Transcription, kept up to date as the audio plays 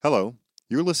Hello,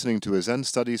 you're listening to a Zen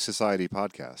Studies Society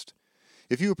podcast.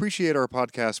 If you appreciate our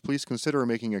podcast, please consider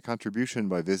making a contribution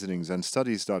by visiting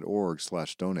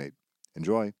zenstudies.org/donate.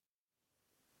 Enjoy.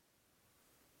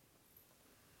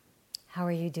 How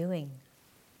are you doing?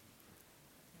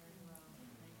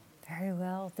 Very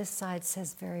well. This side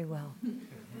says very well.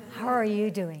 How are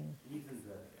you doing? Even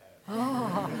better.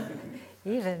 Oh,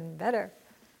 even better.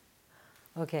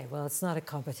 Okay, well, it's not a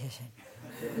competition.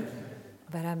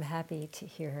 But I'm happy to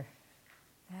hear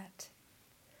that.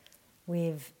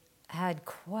 We've had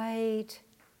quite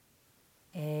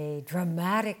a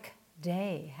dramatic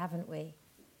day, haven't we?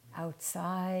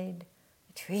 Outside,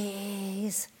 the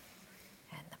trees,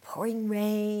 and the pouring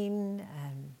rain,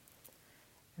 and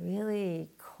really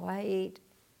quite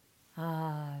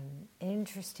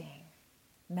interesting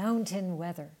mountain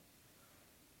weather.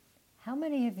 How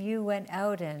many of you went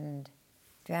out and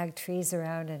dragged trees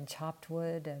around and chopped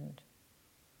wood and...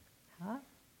 Huh?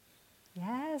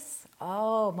 Yes.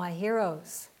 Oh, my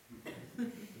heroes.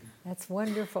 That's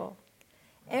wonderful.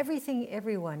 Everything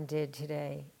everyone did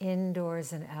today,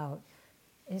 indoors and out,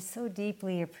 is so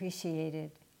deeply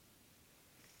appreciated.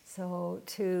 So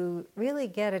to really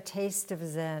get a taste of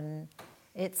Zen,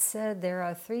 it's said there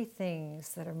are three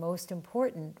things that are most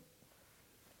important.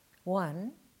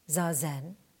 One,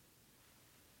 zazen.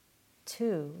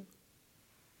 Two,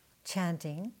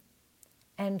 chanting.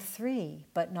 And three,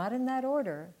 but not in that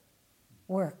order,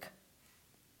 work.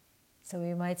 So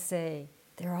we might say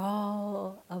they're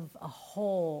all of a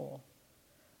whole.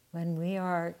 When we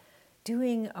are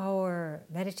doing our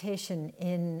meditation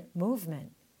in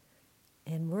movement,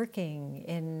 in working,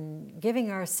 in giving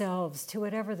ourselves to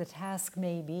whatever the task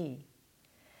may be,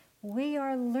 we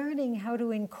are learning how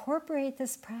to incorporate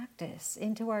this practice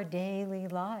into our daily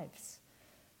lives.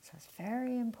 So it's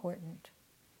very important.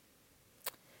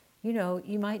 You know,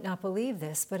 you might not believe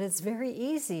this, but it's very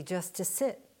easy just to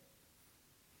sit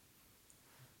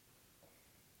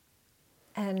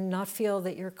and not feel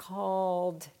that you're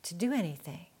called to do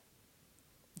anything.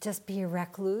 Just be a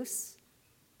recluse.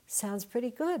 Sounds pretty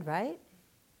good, right?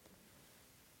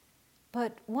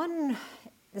 But one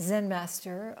Zen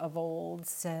master of old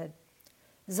said,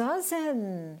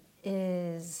 Zazen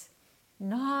is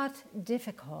not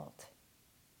difficult.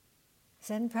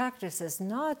 Zen practice is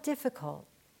not difficult.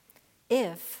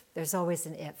 If, there's always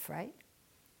an if, right?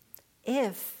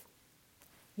 If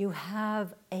you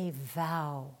have a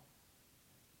vow.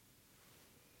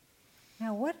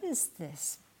 Now, what is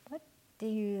this? What do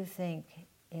you think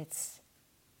it's,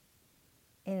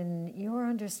 in your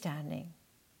understanding,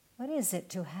 what is it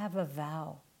to have a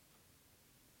vow?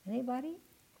 Anybody?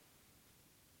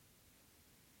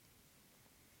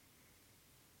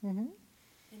 Mm-hmm. An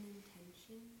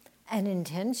intention. An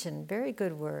intention, very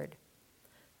good word.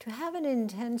 To have an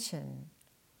intention,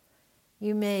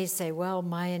 you may say, well,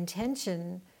 my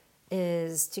intention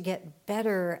is to get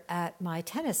better at my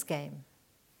tennis game.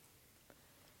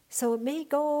 So it may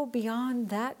go beyond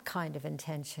that kind of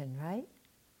intention, right?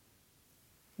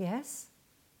 Yes?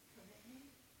 Commitment?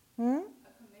 Hmm?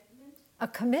 A commitment? A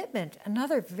commitment,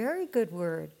 another very good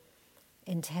word.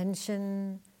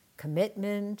 Intention,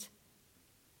 commitment.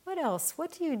 What else?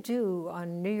 What do you do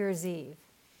on New Year's Eve?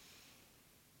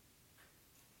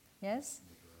 Yes?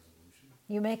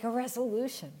 You make a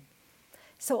resolution.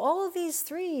 So all of these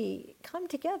three come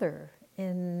together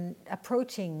in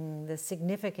approaching the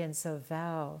significance of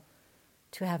vow.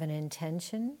 To have an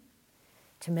intention,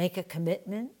 to make a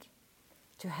commitment,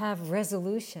 to have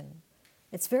resolution.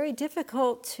 It's very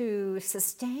difficult to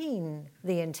sustain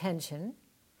the intention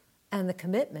and the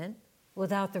commitment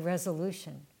without the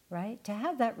resolution, right? To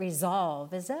have that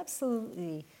resolve is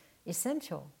absolutely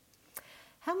essential.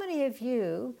 How many of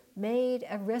you made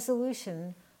a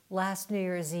resolution last New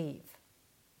Year's Eve?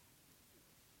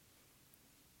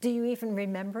 Do you even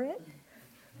remember it?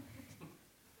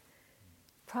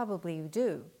 Probably you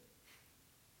do.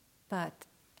 But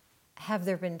have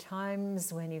there been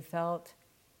times when you felt,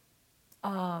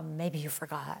 maybe you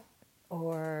forgot,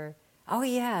 or, oh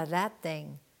yeah, that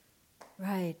thing,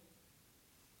 right,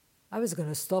 I was going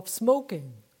to stop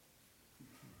smoking.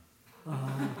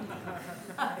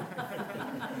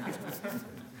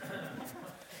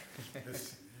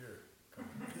 This year.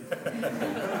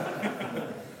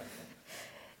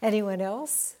 Anyone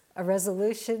else? A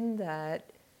resolution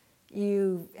that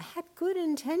you had good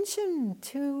intention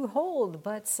to hold,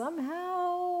 but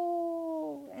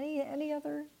somehow, any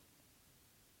other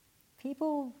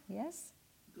people? Yes?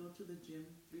 Go to the gym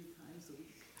 3 times a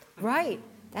week. Right.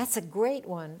 That's a great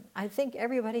one. I think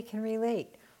everybody can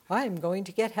relate. I'm going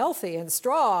to get healthy and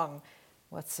strong.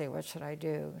 Let's see, what should I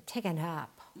do? Take a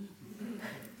nap.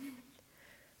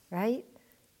 Right?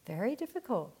 Very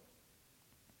difficult.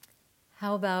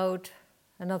 How about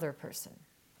another person?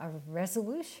 A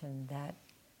resolution that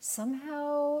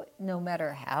somehow, no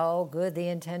matter how good the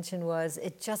intention was,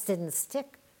 it just didn't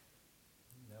stick.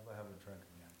 Never have a drink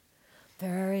again.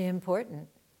 Very important.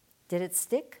 Did it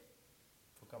stick?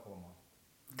 For a couple of months.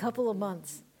 Couple of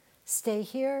months. Stay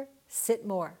here, sit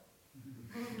more.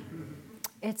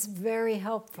 It's very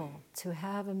helpful to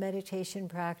have a meditation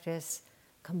practice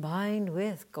combined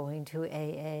with going to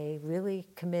AA, really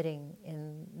committing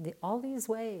in all these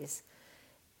ways,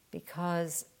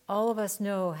 because all of us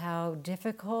know how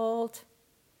difficult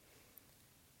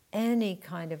any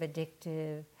kind of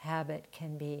addictive habit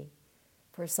can be.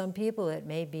 For some people, it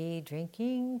may be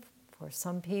drinking. For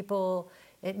some people,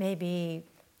 it may be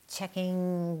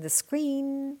checking the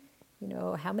screen. You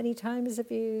know, how many times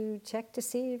have you checked to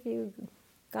see if you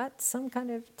got some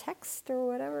kind of text or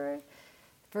whatever?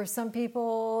 For some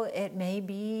people, it may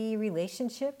be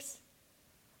relationships.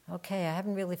 Okay, I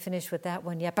haven't really finished with that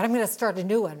one yet, but I'm going to start a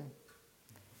new one.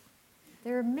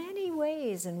 There are many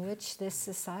ways in which this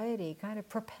society kind of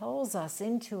propels us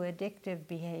into addictive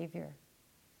behavior.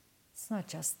 It's not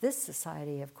just this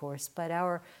society, of course, but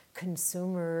our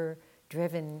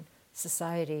consumer-driven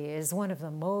society is one of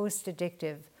the most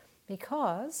addictive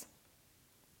because,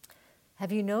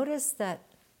 have you noticed that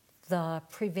the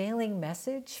prevailing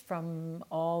message from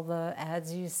all the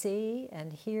ads you see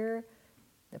and hear,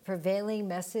 the prevailing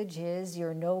message is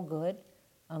you're no good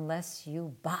unless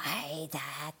you buy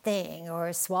that thing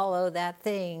or swallow that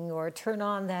thing or turn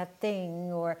on that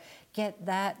thing or get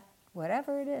that,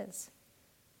 whatever it is.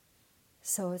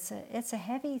 So it's a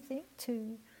heavy thing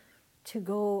to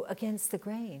go against the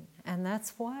grain. And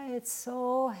that's why it's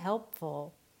so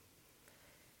helpful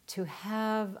to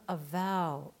have a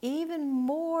vow, even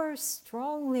more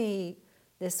strongly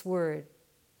this word,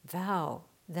 vow,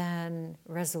 than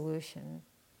resolution.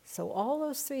 So all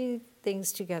those three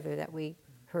things together that we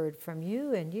heard from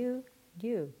you and you,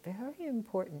 very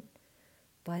important.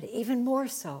 But even more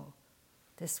so,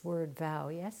 this word vow,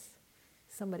 yes?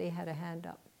 Somebody had a hand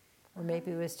up. Or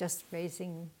maybe it was just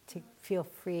raising to feel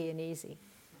free and easy.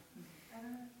 I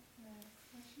don't know.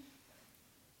 Question?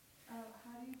 How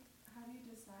do you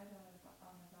decide on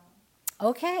a vow?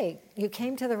 Okay, you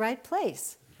came to the right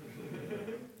place.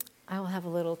 I'll have a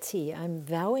little tea. I'm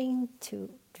vowing to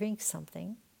drink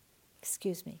something.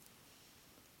 Excuse me.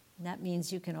 And that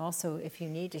means you can also, if you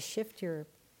need to shift your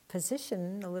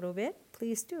position a little bit,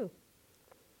 please do.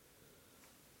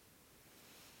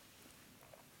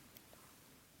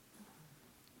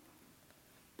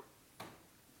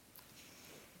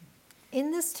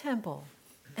 In this temple,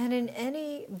 and in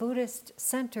any Buddhist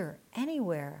center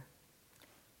anywhere,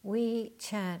 we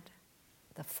chant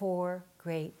the 4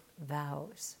 great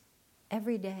vows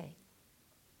every day.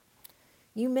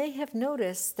 You may have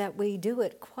noticed that we do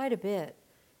it quite a bit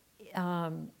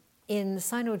in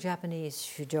Sino-Japanese,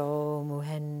 Shujo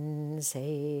Muhen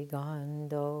Sei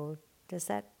Gando. Does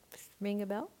that ring a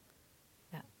bell?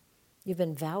 Yeah. You've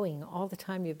been vowing all the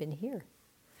time you've been here.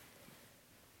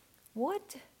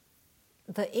 What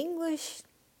the English,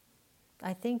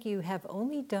 I think you have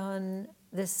only done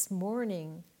this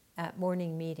morning at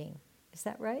morning meeting. Is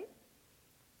that right?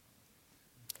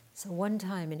 So one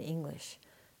time in English.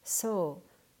 So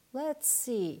let's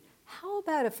see. How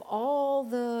about if all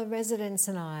the residents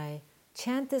and I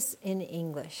chant this in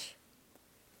English?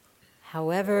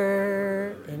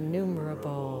 However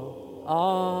innumerable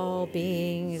all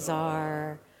beings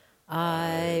are,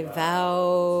 I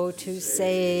vow to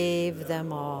save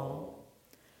them all.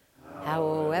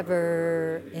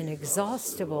 However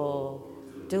inexhaustible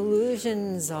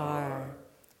delusions are,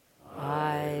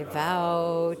 I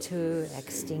vow to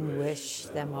extinguish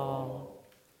them all.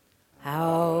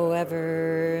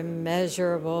 However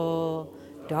immeasurable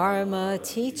Dharma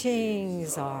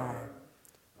teachings are,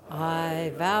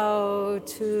 I vow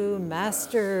to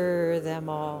master them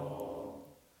all.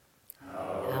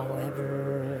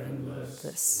 However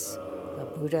endless the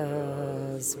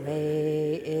Buddha's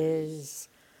way is,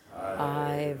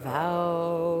 I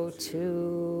vow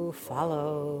to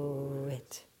follow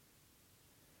it.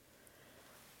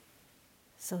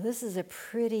 So this is a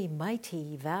pretty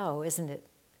mighty vow, isn't it?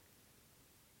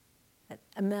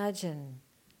 Imagine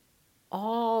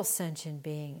all sentient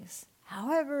beings,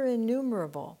 however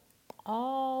innumerable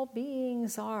all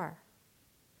beings are.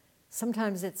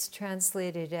 Sometimes it's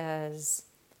translated as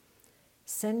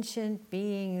sentient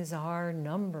beings are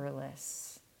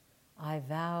numberless. I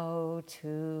vow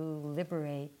to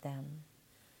liberate them.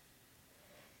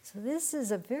 So this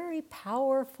is a very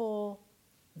powerful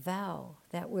vow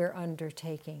that we're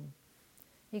undertaking.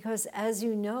 Because as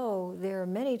you know, there are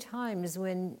many times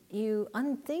when you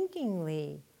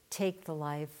unthinkingly take the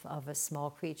life of a small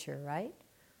creature, right?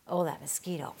 Oh, that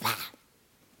mosquito.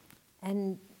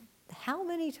 And how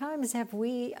many times have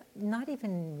we not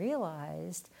even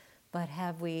realized, but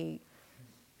have we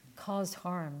caused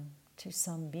harm to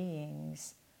some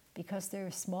beings because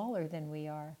they're smaller than we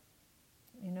are?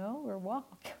 You know, we're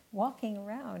walking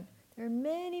around. There are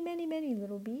many, many, many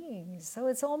little beings. So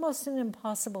it's almost an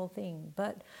impossible thing.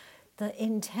 But the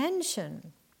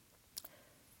intention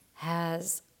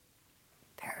has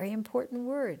a very important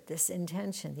word, this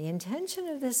intention. The intention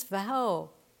of this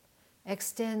vow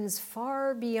extends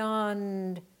far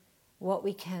beyond what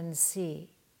we can see.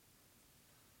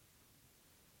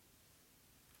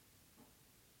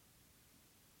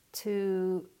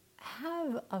 To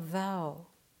have a vow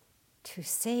to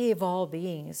save all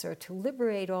beings or to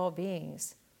liberate all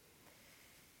beings,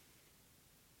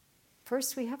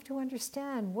 first we have to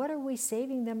understand, what are we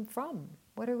saving them from?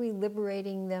 What are we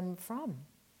liberating them from?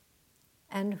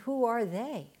 And who are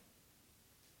they?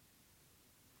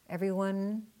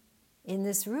 Everyone in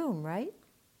this room, right?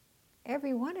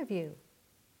 Every one of you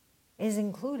is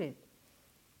included.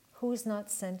 Who's not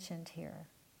sentient here?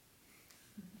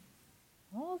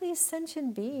 All these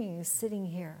sentient beings sitting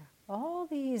here, all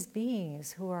these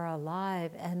beings who are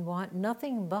alive and want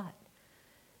nothing but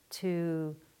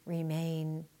to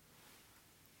remain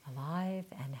alive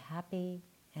and happy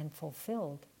and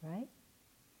fulfilled, right?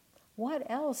 What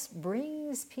else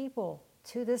brings people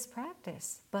to this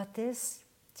practice but this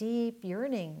deep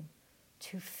yearning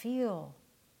to feel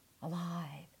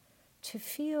alive, to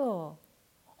feel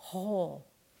whole,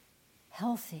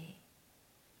 healthy,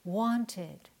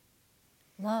 wanted,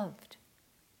 loved?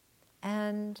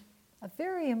 And a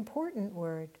very important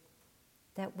word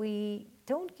that we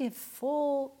don't give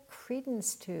full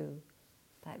credence to,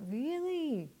 but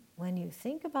really, when you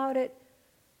think about it,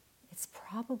 it's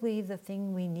probably the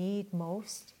thing we need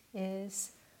most,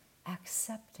 is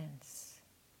acceptance.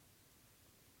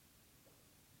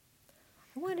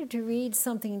 I wanted to read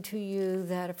something to you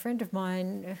that a friend of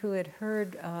mine who had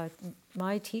heard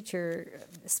my teacher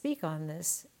speak on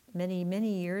this many,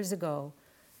 many years ago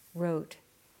wrote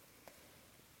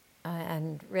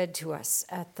and read to us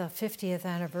at the 50th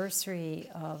anniversary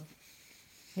of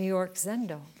New York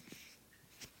Zendo.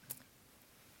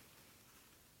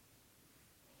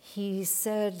 He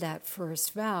said that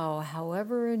first vow,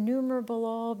 however innumerable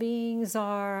all beings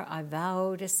are, I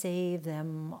vow to save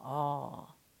them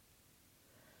all.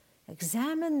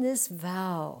 Examine this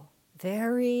vow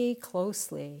very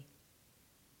closely.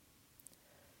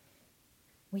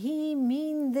 We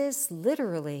mean this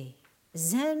literally.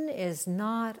 Zen is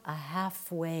not a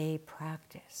halfway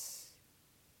practice.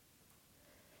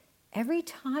 Every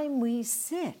time we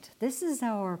sit, this is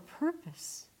our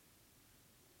purpose.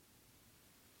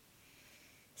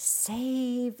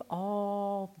 Save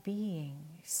all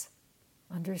beings.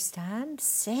 Understand?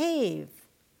 Save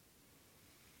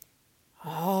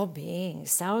all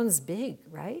beings. Sounds big,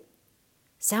 right?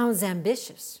 Sounds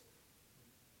ambitious.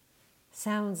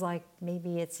 Sounds like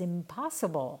maybe it's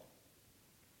impossible.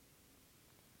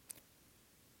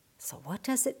 So what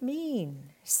does it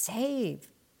mean? Save.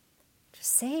 To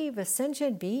save a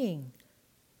sentient being.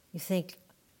 You think,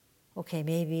 okay,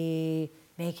 maybe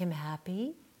make him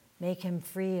happy, make him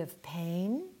free of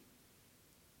pain,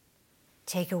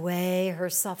 take away her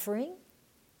suffering,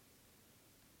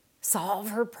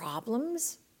 solve her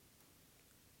problems?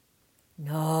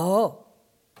 No.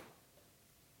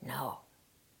 No.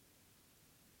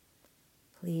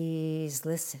 Please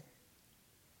listen.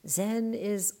 Zen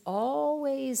is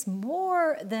always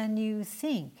more than you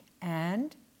think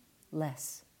and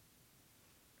less.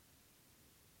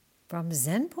 From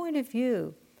Zen point of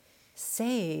view,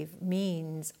 save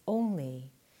means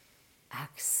only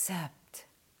accept.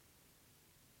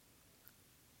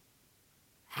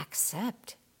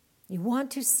 Accept. You want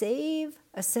to save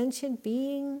a sentient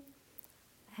being?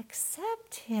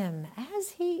 Accept him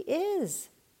as he is.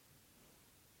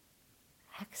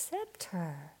 Accept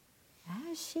her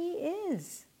as she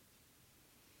is.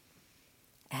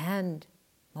 And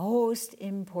most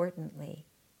importantly,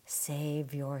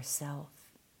 save yourself.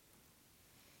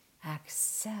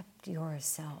 Accept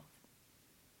yourself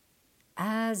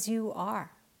as you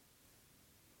are.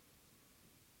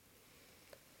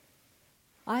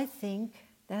 I think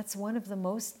that's one of the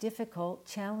most difficult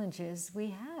challenges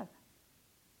we have.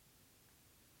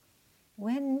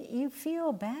 When you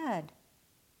feel bad,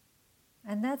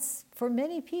 and that's, for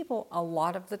many people, a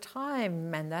lot of the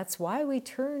time, and that's why we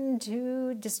turn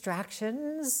to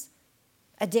distractions,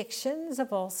 addictions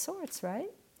of all sorts,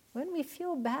 right? When we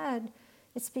feel bad,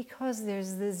 it's because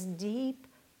there's this deep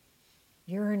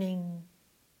yearning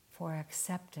for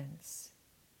acceptance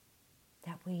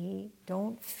that we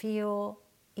don't feel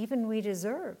even we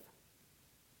deserve.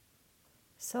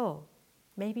 So,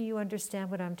 maybe you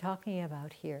understand what I'm talking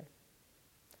about here.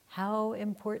 How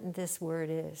important this word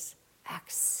is.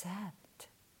 Accept.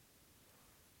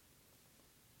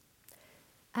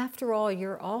 After all,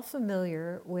 you're all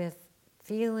familiar with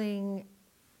feeling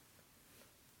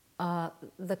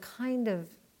the kind of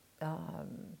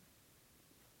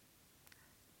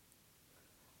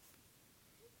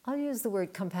I'll use the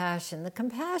word compassion. The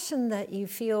compassion that you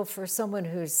feel for someone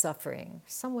who's suffering,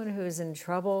 someone who's in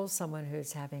trouble, someone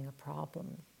who's having a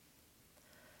problem.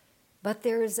 But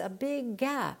there's a big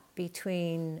gap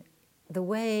between the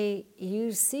way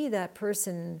you see that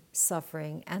person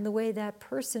suffering and the way that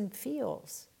person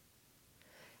feels.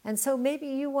 And so maybe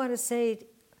you want to say,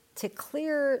 to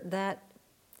clear that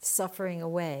suffering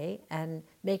away and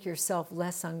make yourself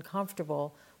less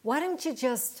uncomfortable, why don't you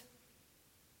just ...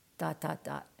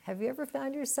 Have you ever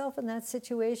found yourself in that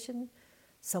situation?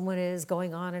 Someone is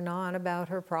going on and on about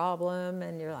her problem,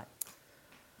 and you're like,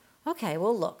 okay,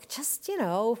 well, look, just,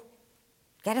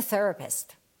 get a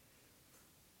therapist.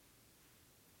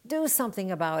 Do something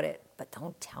about it, but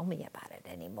don't tell me about it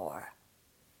anymore.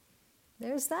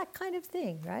 There's that kind of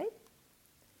thing, right?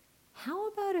 How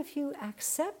about if you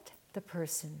accept the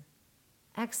person?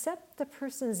 Accept the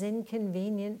person's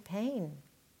inconvenient pain.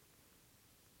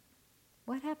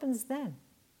 What happens then?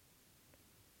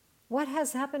 What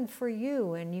has happened for you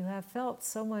when you have felt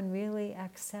someone really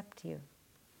accept you?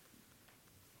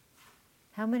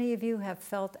 How many of you have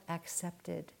felt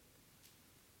accepted?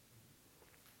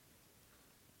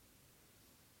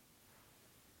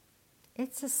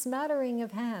 It's a smattering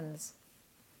of hands.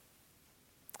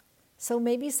 So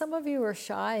maybe some of you are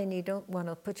shy and you don't want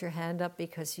to put your hand up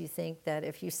because you think that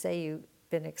if you say you've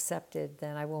been accepted,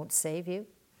 then I won't save you.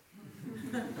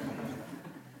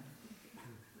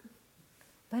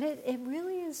 But it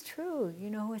really is true.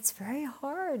 It's very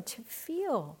hard to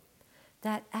feel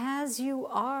that as you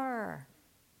are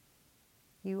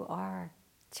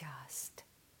just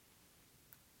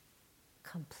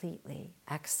completely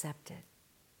accepted.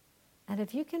 And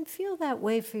if you can feel that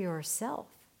way for yourself,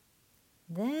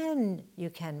 then you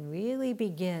can really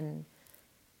begin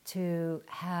to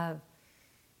have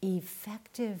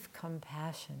effective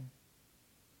compassion.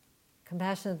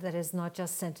 Compassion that is not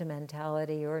just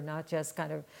sentimentality or not just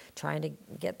kind of trying to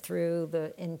get through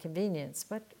the inconvenience,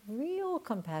 but real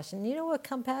compassion. You know what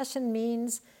compassion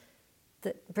means?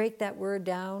 Break that word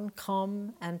down,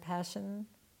 com and passion.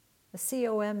 The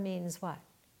C-O-M means what?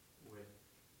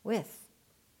 With.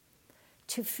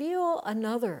 To feel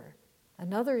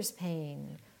another's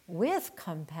pain with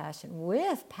compassion,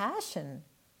 with passion,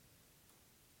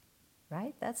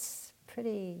 right? That's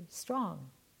pretty strong.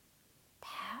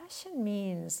 Passion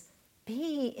means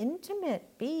be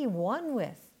intimate, be one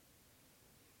with.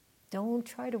 Don't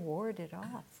try to ward it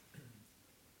off.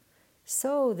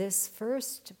 So this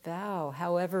first vow,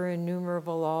 however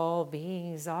innumerable all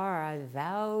beings are, I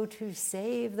vow to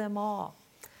save them all.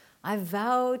 I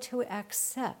vow to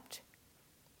accept.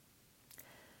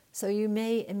 So you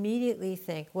may immediately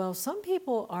think, well, some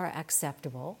people are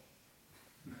acceptable,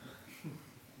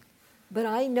 but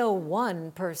I know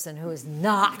one person who is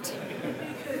not.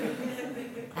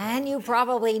 And you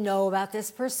probably know about this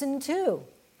person too,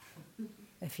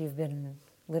 if you've been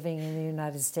living in the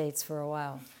United States for a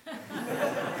while.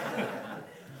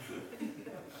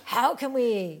 How can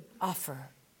we offer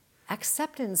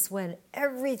acceptance when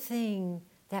everything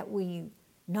that we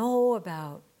know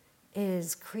about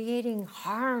is creating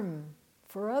harm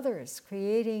for others,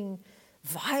 creating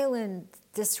violent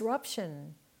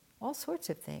disruption, all sorts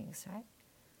of things, right?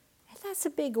 And that's a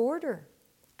big order.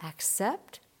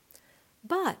 Accept.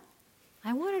 But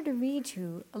I wanted to read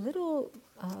you a little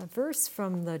verse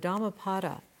from the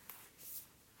Dhammapada.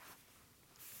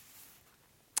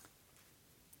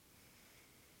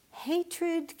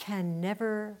 Hatred can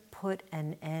never put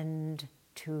an end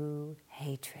to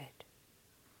hatred.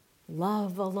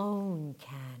 Love alone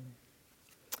can.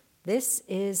 This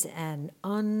is an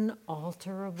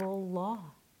unalterable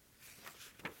law.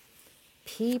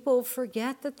 People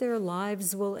forget that their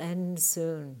lives will end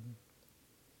soon.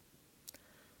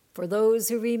 For those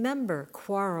who remember,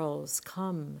 quarrels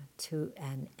come to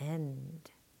an end.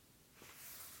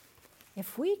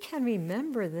 If we can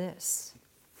remember this,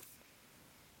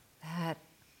 that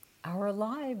our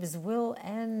lives will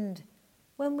end,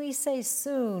 when we say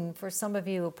soon, for some of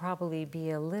you it will probably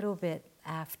be a little bit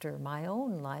after my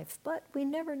own life, but we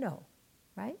never know,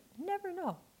 right? Never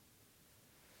know.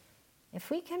 If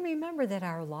we can remember that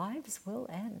our lives will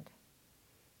end,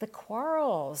 the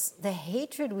quarrels, the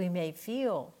hatred we may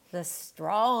feel, the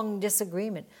strong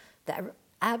disagreement, the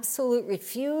absolute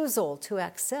refusal to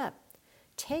accept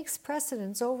takes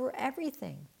precedence over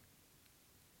everything.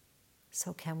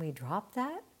 So can we drop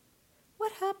that?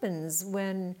 What happens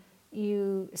when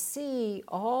you see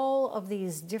all of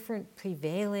these different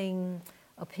prevailing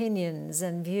opinions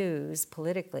and views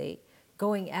politically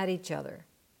going at each other?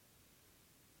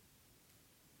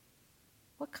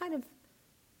 What kind of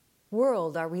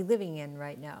world are we living in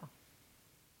right now?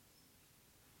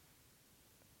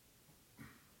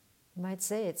 You might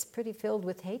say it's pretty filled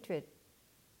with hatred.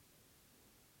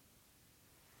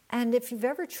 And if you've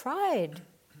ever tried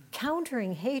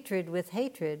countering hatred with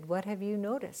hatred, what have you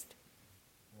noticed?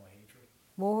 More hatred.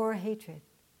 More hatred.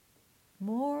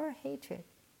 More hatred.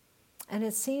 And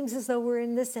it seems as though we're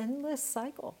in this endless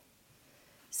cycle.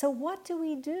 So what do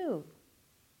we do?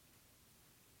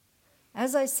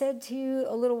 As I said to you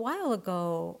a little while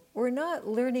ago, we're not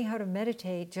learning how to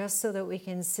meditate just so that we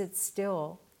can sit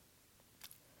still,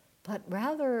 but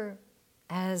rather,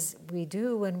 as we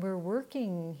do when we're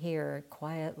working here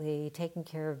quietly, taking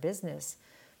care of business,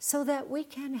 so that we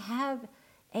can have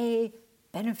a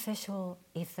beneficial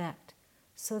effect,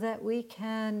 so that we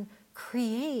can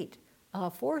create a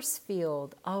force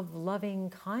field of loving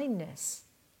kindness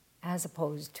as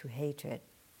opposed to hatred,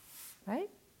 right?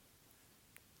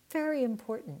 Very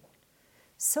important.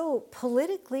 So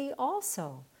politically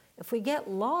also, if we get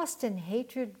lost in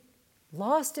hatred,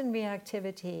 lost in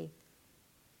reactivity,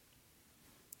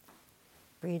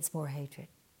 breeds more hatred.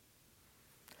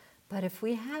 But if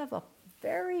we have a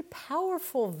very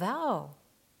powerful vow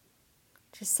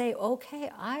to say, okay,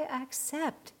 I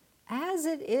accept as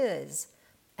it is,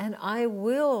 and I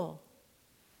will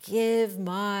give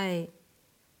my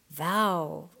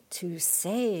vow to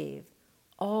save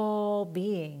all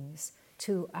beings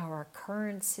to our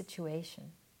current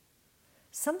situation,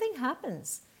 something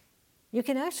happens. You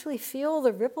can actually feel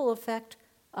the ripple effect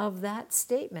of that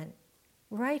statement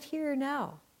right here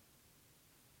now.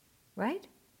 Right?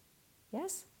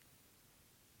 Yes?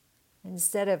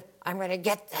 Instead of, I'm going to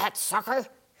get that sucker,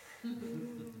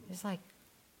 it's like,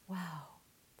 wow,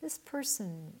 this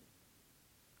person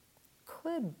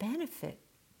could benefit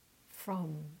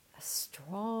from a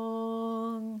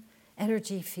strong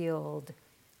energy field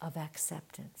of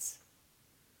acceptance.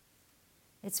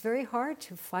 It's very hard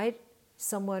to fight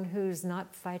someone who's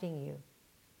not fighting you.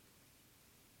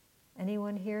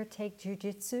 Anyone here take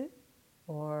jujitsu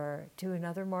or do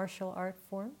another martial art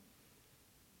form?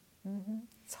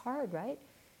 It's hard, right?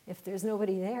 If there's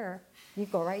nobody there, you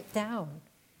go right down.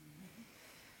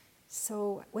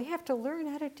 So we have to learn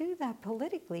how to do that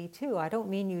politically too. I don't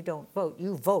mean you don't vote.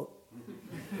 You vote.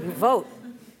 You vote.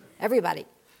 Everybody.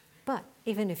 But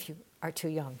even if you are too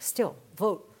young, still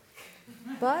vote.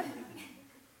 But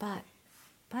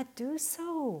do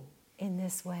so in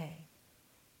this way.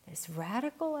 This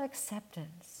radical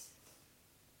acceptance.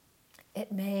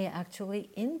 It may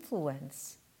actually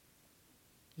influence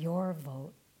your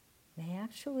vote, may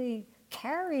actually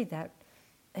carry that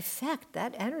effect,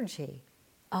 that energy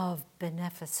of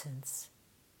beneficence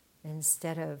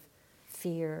instead of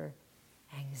fear,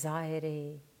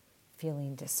 anxiety,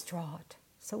 feeling distraught.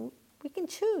 So we can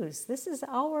choose. This is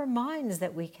our minds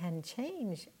that we can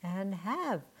change and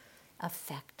have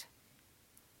affect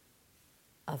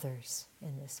others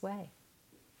in this way.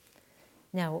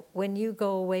 Now, when you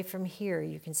go away from here,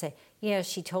 you can say, yeah,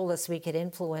 she told us we could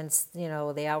influence,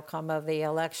 the outcome of the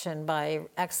election by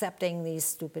accepting these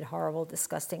stupid, horrible,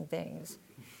 disgusting things.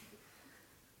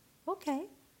 Okay.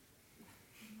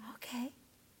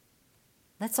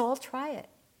 Let's all try it.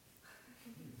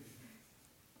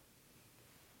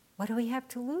 What do we have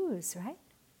to lose, right?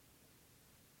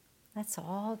 Let's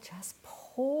all just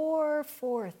pour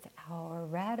forth our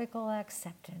radical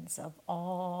acceptance of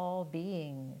all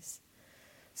beings.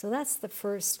 So that's the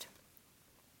first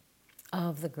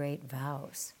of the great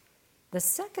vows. The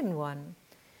second one,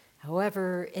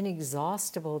 however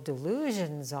inexhaustible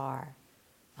delusions are,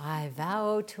 I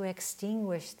vow to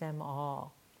extinguish them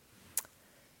all.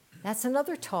 That's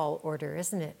another tall order,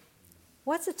 isn't it?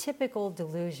 What's a typical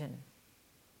delusion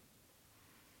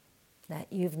that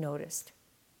you've noticed?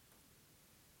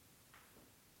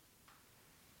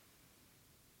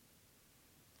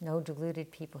 No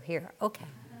deluded people here. Okay.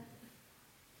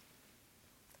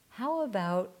 How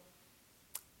about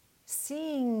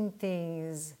seeing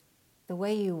things the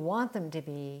way you want them to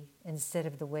be instead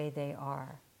of the way they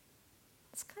are?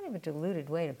 It's kind of a deluded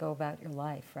way to go about your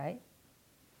life, right?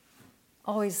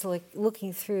 Always like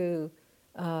looking through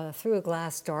a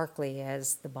glass darkly,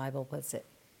 as the Bible puts it.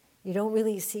 You don't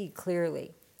really see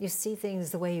clearly. You see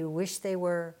things the way you wish they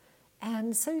were,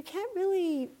 And so you can't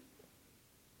really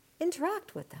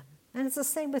interact with them. And it's the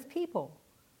same with people.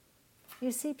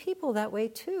 You see people that way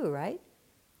too, right?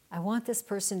 I want this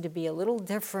person to be a little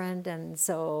different, and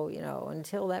so,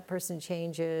 until that person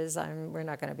changes, we're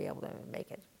not going to be able to make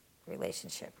a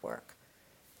relationship work.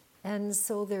 And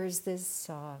so there's this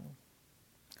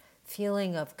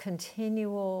feeling of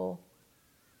continual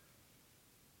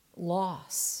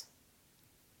loss.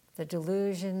 The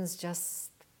delusions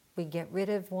we get rid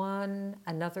of one,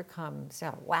 another comes.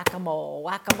 Whack-a-mole,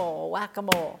 whack-a-mole,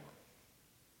 whack-a-mole.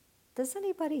 Does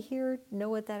anybody here know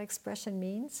what that expression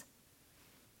means?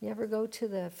 You ever go to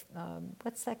the,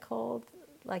 what's that called?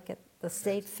 Like at the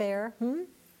state fair?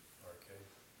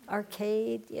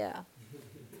 Arcade, yeah.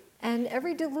 And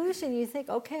every delusion you think,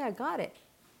 okay, I got it.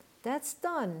 That's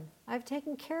done. I've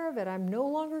taken care of it. I'm no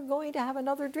longer going to have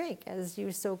another drink, as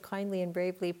you so kindly and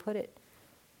bravely put it.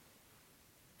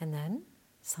 And then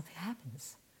something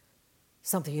happens.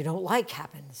 Something you don't like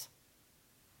happens.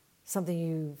 Something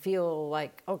you feel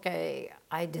like, okay,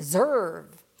 I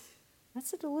deserve.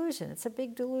 That's a delusion. It's a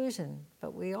big delusion.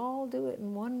 But we all do it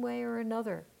in one way or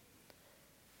another.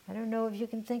 I don't know if you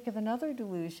can think of another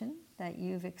delusion that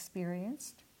you've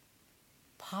experienced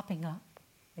popping up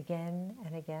again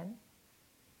and again.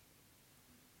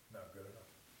 Not good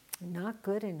enough. Not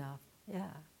good enough,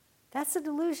 yeah. That's a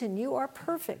delusion. You are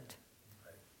perfect.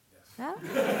 Yes.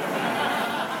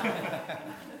 Yeah?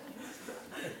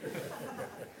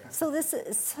 So this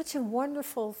is such a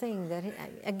wonderful thing that,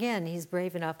 again, he's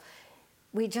brave enough.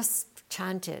 We just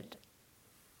chanted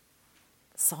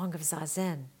Song of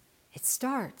Zazen. It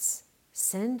starts,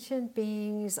 sentient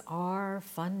beings are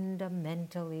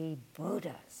fundamentally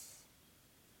Buddhas.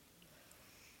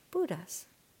 Buddhas.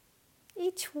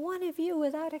 Each one of you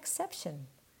without exception.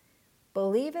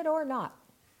 Believe it or not.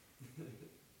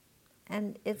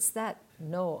 And it's that,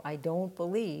 no, I don't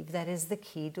believe, that is the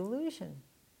key delusion.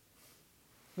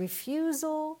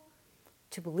 Refusal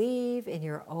to believe in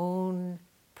your own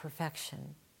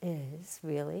perfection is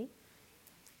really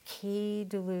key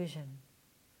delusion.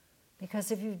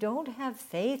 Because if you don't have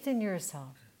faith in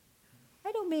yourself,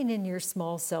 I don't mean in your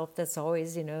small self that's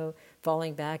always,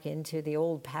 falling back into the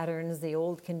old patterns, the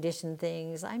old conditioned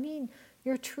things. I mean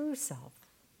your true self,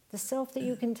 the self that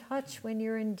you can touch when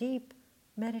you're in deep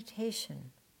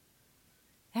meditation.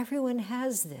 Everyone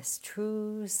has this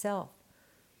true self,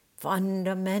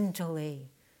 fundamentally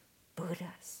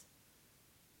Buddhas.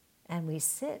 And we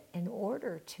sit in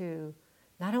order to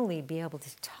not only be able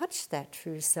to touch that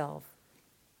true self,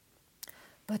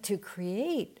 but to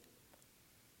create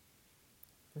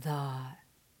the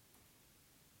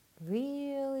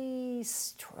really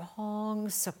strong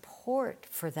support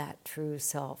for that true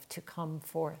self to come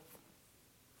forth.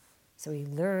 So we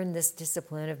learn this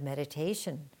discipline of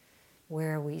meditation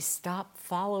where we stop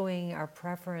following our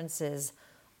preferences,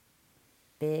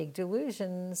 big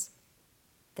delusions,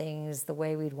 things the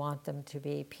way we'd want them to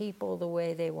be, people the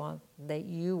way that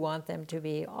you want them to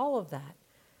be, all of that.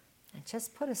 And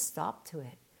just put a stop to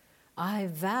it. I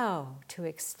vow to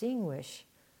extinguish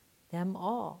them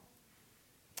all.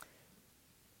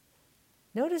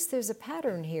 Notice there's a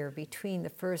pattern here between the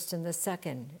first and the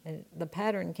second. And the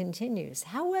pattern continues.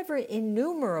 However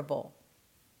innumerable.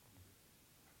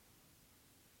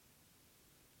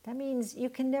 That means you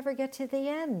can never get to the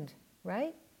end,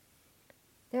 right?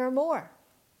 There are more.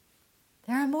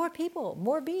 There are more people,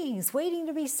 more beings waiting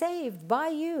to be saved by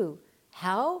you.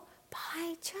 How?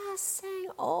 By just saying,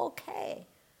 okay,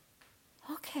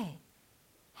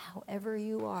 however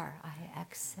you are, I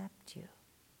accept you.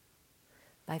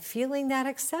 By feeling that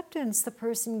acceptance, the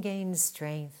person gains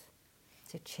strength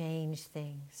to change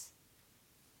things,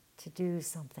 to do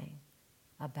something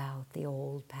about the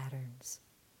old patterns.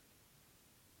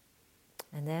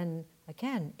 And then,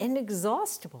 again,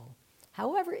 inexhaustible.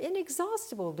 However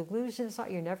inexhaustible delusions are,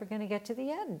 you're never going to get to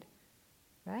the end,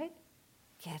 right?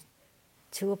 Get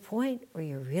to a point where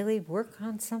you really work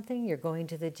on something, you're going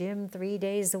to the gym 3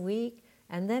 days a week,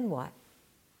 and then what?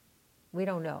 We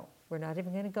don't know. We're not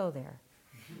even going to go there.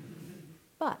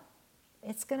 But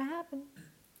it's going to happen.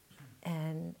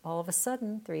 And all of a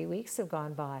sudden, 3 weeks have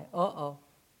gone by. Uh-oh.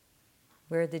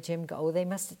 Where'd the gym go? Oh, they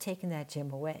must have taken that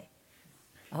gym away.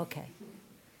 Okay,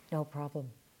 no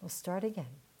problem. We'll start again.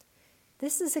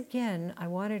 This is, again, I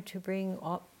wanted to bring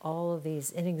all of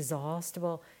these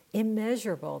inexhaustible,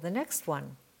 immeasurable. The next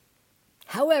one.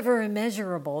 However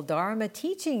immeasurable Dharma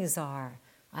teachings are,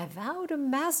 I vow to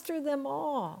master them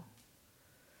all.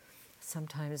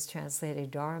 Sometimes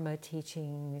translated Dharma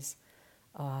teachings,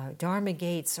 Dharma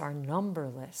gates are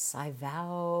numberless. I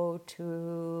vow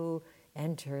to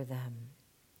enter them.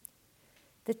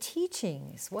 The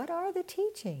teachings. What are the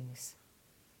teachings?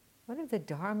 What are the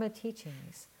Dharma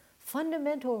teachings?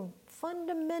 Fundamental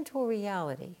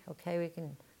reality. Okay, we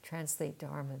can translate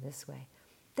Dharma this way.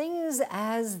 Things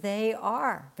as they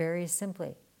are, very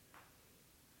simply.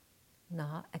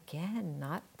 Not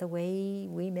the way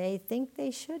we may think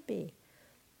they should be,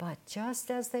 but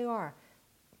just as they are.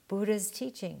 Buddha's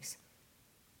teachings.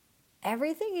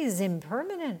 Everything is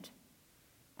impermanent,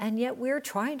 and yet we're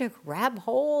trying to grab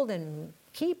hold and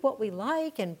keep what we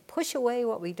like and push away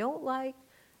what we don't like.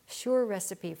 Sure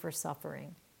recipe for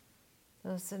suffering.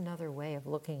 That's another way of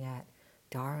looking at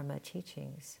Dharma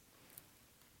teachings.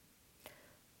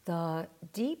 The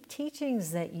deep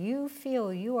teachings that you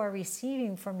feel you are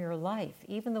receiving from your life,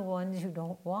 even the ones you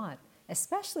don't want,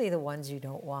 especially the ones you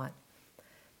don't want.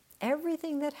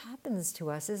 Everything that happens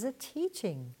to us is a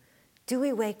teaching. Do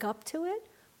we wake up to it?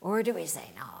 Or do we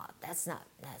say, no, that's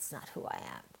not who I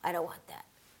am. I don't want that.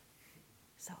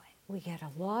 So we get a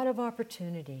lot of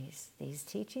opportunities. These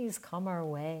teachings come our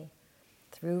way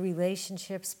through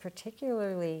relationships,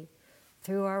 particularly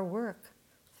through our work,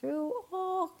 through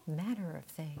all manner of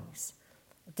things.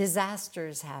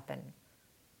 Disasters happen.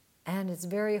 And it's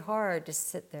very hard to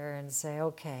sit there and say,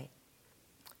 okay,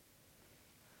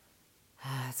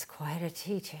 it's quite a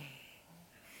teaching.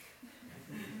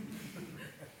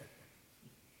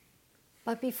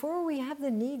 But before we have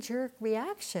the knee-jerk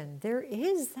reaction, there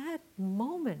is that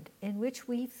moment in which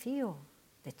we feel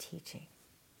the teaching.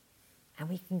 And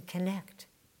we can connect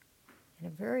in a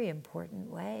very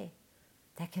important way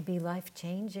that can be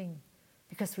life-changing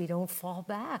because we don't fall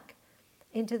back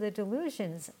into the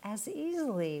delusions as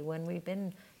easily when we've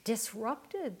been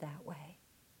disrupted that way.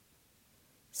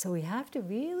 So we have to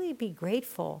really be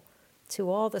grateful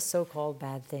to all the so-called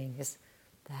bad things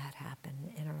that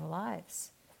happen in our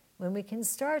lives. When we can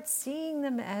start seeing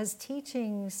them as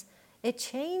teachings, it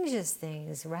changes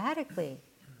things radically.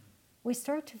 We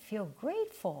start to feel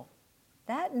grateful.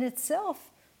 That in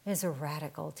itself is a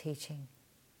radical teaching.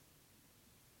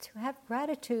 To have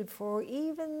gratitude for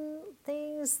even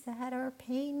things that are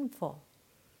painful,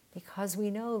 because we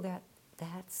know that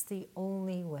that's the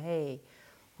only way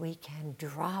we can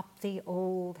drop the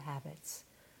old habits,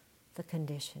 the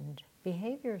conditioned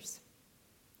behaviors.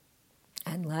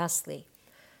 And lastly,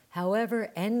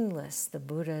 however endless the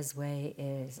Buddha's way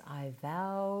is, I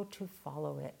vow to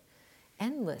follow it.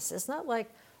 Endless. It's not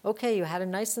like, okay, you had a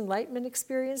nice enlightenment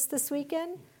experience this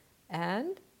weekend,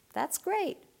 and that's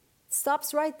great. It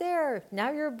stops right there.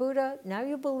 Now you're a Buddha. Now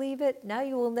you believe it. Now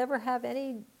you will never have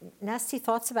any nasty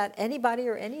thoughts about anybody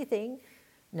or anything.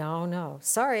 No,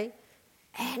 sorry.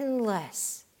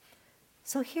 Endless.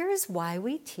 So here's why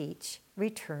we teach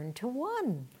return to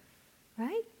one,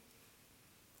 right?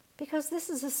 Because this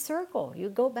is a circle. You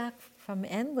go back from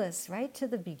endless right to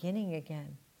the beginning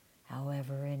again.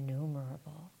 However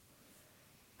innumerable,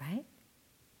 right?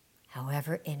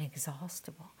 However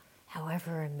inexhaustible,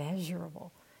 however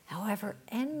immeasurable, however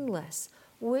endless.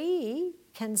 We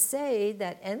can say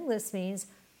that endless means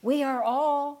we are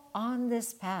all on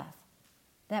this path,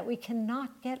 that we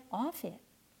cannot get off it.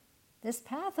 This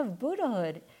path of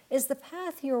Buddhahood is the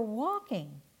path you're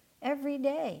walking every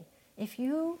day. If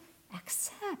you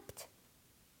accept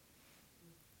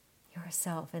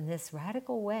yourself in this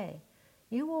radical way,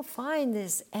 you will find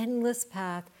this endless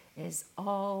path is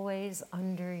always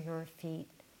under your feet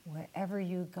wherever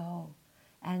you go.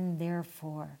 And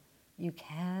therefore, you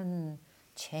can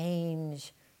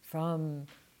change from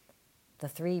the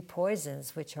three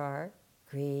poisons, which are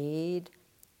greed,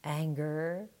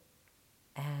 anger,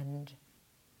 and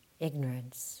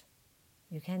ignorance.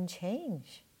 You can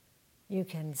change. You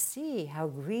can see how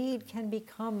greed can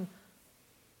become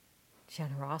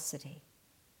generosity,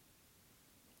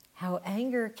 how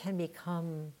anger can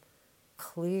become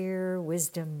clear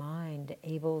wisdom mind,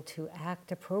 able to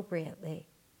act appropriately,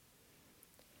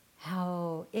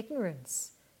 how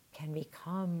ignorance can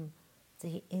become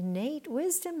the innate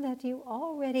wisdom that you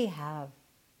already have.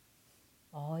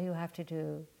 All you have to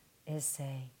do is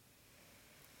say,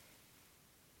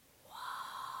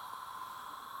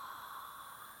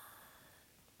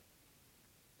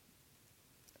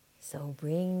 so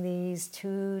bring these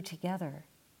two together.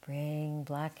 Bring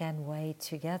black and white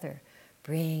together.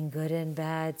 Bring good and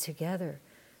bad together.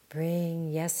 Bring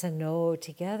yes and no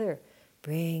together.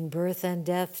 Bring birth and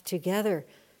death together.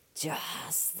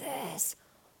 Just this.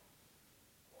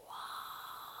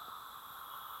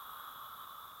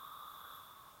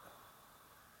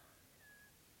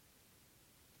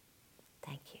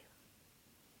 Thank you.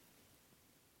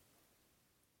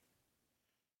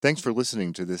 Thanks for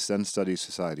listening to this Zen Studies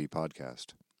Society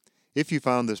podcast. If you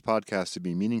found this podcast to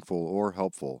be meaningful or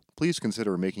helpful, please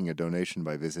consider making a donation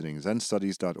by visiting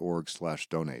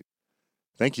zenstudies.org/donate.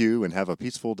 Thank you and have a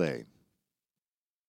peaceful day.